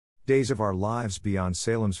Days of Our Lives Beyond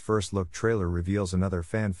Salem's first look trailer reveals another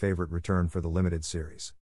fan-favorite return for the limited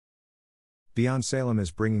series. Beyond Salem is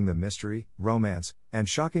bringing the mystery, romance, and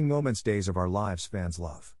shocking moments Days of Our Lives fans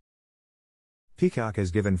love. Peacock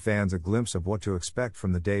has given fans a glimpse of what to expect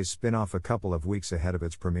from the Days spin-off a couple of weeks ahead of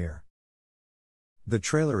its premiere. The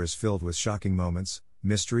trailer is filled with shocking moments,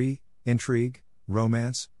 mystery, intrigue,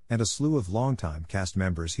 romance, and a slew of longtime cast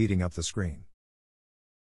members heating up the screen.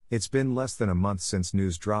 It's been less than a month since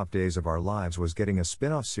news dropped Days of Our Lives was getting a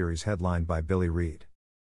spin-off series headlined by Billie.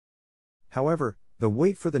 However, the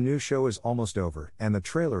wait for the new show is almost over, and the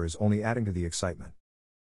trailer is only adding to the excitement.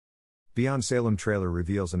 Beyond Salem trailer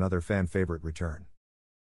reveals another fan-favorite return.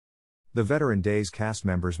 The veteran Days cast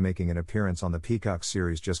members making an appearance on the Peacock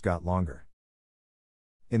series just got longer.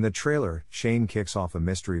 In the trailer, Shane kicks off a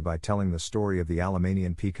mystery by telling the story of the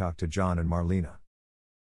Alamanian peacock to John and Marlena.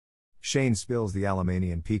 Shane spills the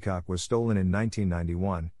Alamanian peacock was stolen in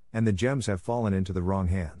 1991, and the gems have fallen into the wrong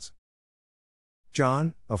hands.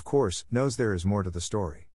 John, of course, knows there is more to the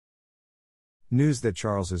story. News that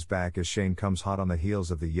Charles is back as Shane comes hot on the heels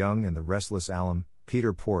of the young and the restless Alum,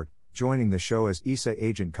 Peter Port, joining the show as ESA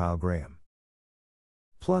agent Kyle Graham.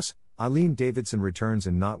 Plus, Eileen Davidson returns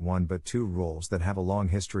in not one but two roles that have a long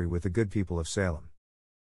history with the good people of Salem.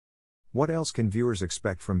 What else can viewers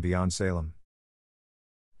expect from Beyond Salem?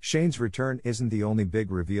 Shane's return isn't the only big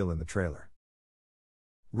reveal in the trailer.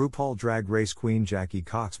 RuPaul Drag Race queen Jackie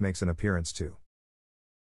Cox makes an appearance too.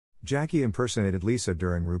 Jackie impersonated Lisa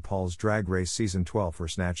during RuPaul's Drag Race Season 12 for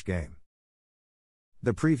Snatch Game.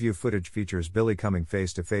 The preview footage features Billie coming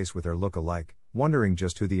face to face with her look-alike, wondering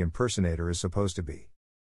just who the impersonator is supposed to be.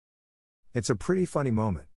 It's a pretty funny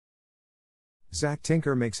moment. Zach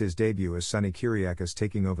Tinker makes his debut as Sonny Kyriakis,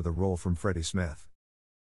 taking over the role from Freddie Smith.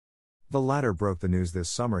 The latter broke the news this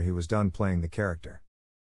summer he was done playing the character.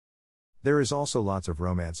 There is also lots of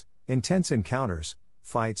romance, intense encounters,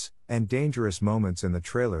 fights, and dangerous moments in the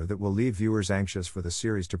trailer that will leave viewers anxious for the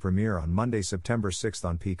series to premiere on Monday, September 6th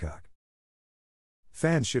on Peacock.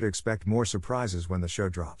 Fans should expect more surprises when the show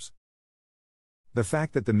drops. The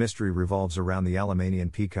fact that the mystery revolves around the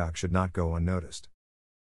Alamanian peacock should not go unnoticed.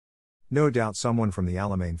 No doubt someone from the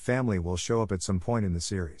Alamein family will show up at some point in the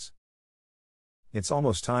series. It's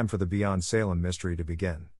almost time for the Beyond Salem mystery to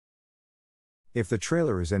begin. If the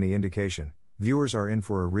trailer is any indication, viewers are in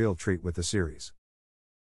for a real treat with the series.